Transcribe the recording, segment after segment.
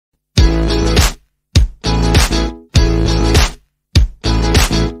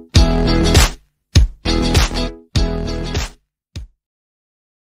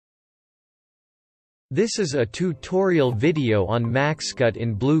This is a tutorial video on Maxcut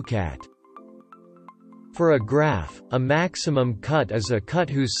in Blueqat. For a graph, a maximum cut is a cut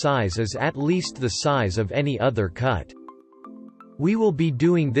whose size is at least the size of any other cut. We will be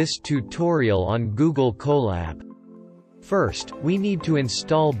doing this tutorial on Google Colab. First, we need to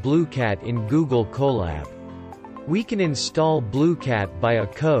install Blueqat in Google Colab. We can install Blueqat by a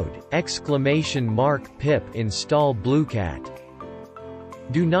code, !pip install Blueqat.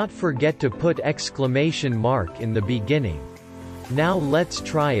 Do not forget to put ! in the beginning. Now let's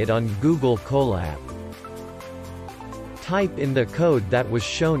try it on Google Colab. Type in the code that was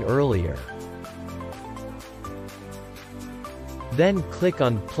shown earlier. Then click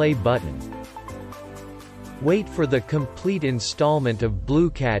on Play button. Wait for the complete installment of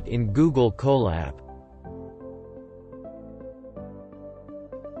Blueqat in Google Colab.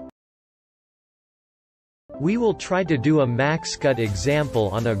 We will try to do a Maxcut example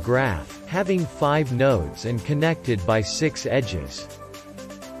on a graph, having 5 nodes and connected by 6 edges.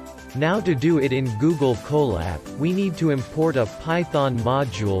 Now to do it in Google Colab, we need to import a Python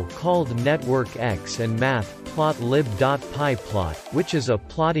module called networkx and matplotlib.pyplot, which is a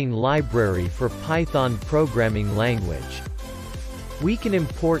plotting library for Python programming language. We can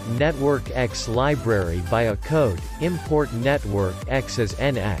import networkx library by a code, import networkx as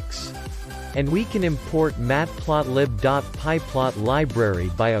nx. And we can import matplotlib.pyplot library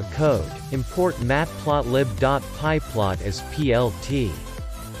by a code, import matplotlib.pyplot as plt.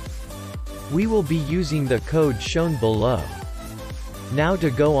 We will be using the code shown below. Now to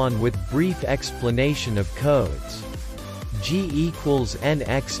go on with brief explanation of codes. G equals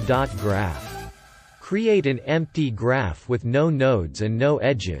nx.graph. Create an empty graph with no nodes and no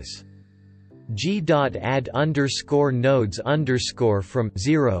edges. G.add nodes from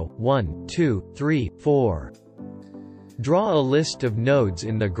 0, 1, 2, 3, 4. Draw a list of nodes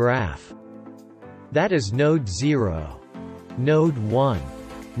in the graph. That is node 0, node 1,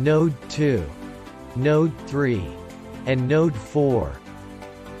 node 2, node 3, and node 4.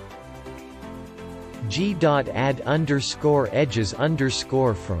 G.add edges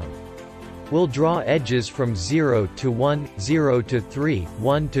from. We'll draw edges from 0 to 1, 0 to 3,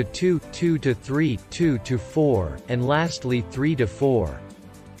 1 to 2, 2 to 3, 2 to 4, and lastly 3 to 4.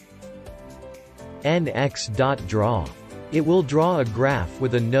 Nx.draw. It will draw a graph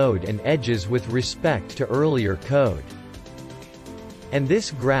with a node and edges with respect to earlier code. And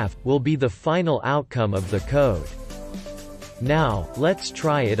this graph will be the final outcome of the code. Now, let's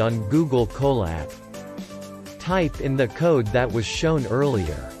try it on Google Colab. Type in the code that was shown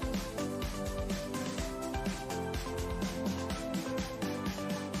earlier.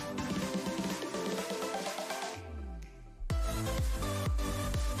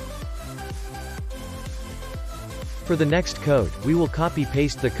 For the next code, we will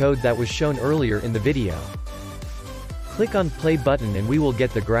copy-paste the code that was shown earlier in the video. Click on Play button and we will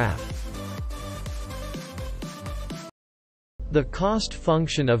get the graph. The cost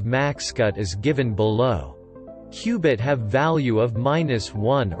function of Maxcut is given below. Qubit have value of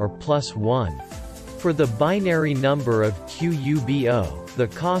 -1 or +1. For the binary number of QUBO, the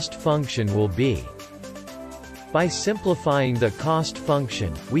cost function will be. By simplifying the cost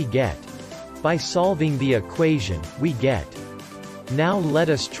function, we get. By solving the equation, we get. Now let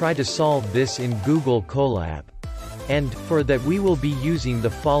us try to solve this in Google Colab. And, for that we will be using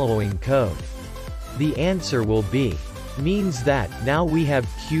the following code. The answer will be. Means that, now we have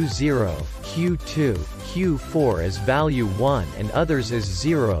Q0, Q2, Q4 as value 1 and others as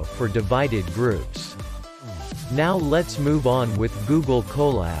 0 for divided groups. Now let's move on with Google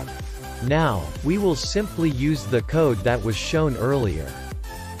Colab. Now, we will simply use the code that was shown earlier.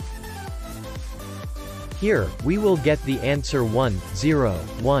 Here, we will get the answer 1, 0,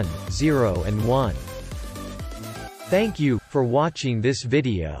 1, 0 and 1. Thank you for watching this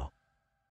video.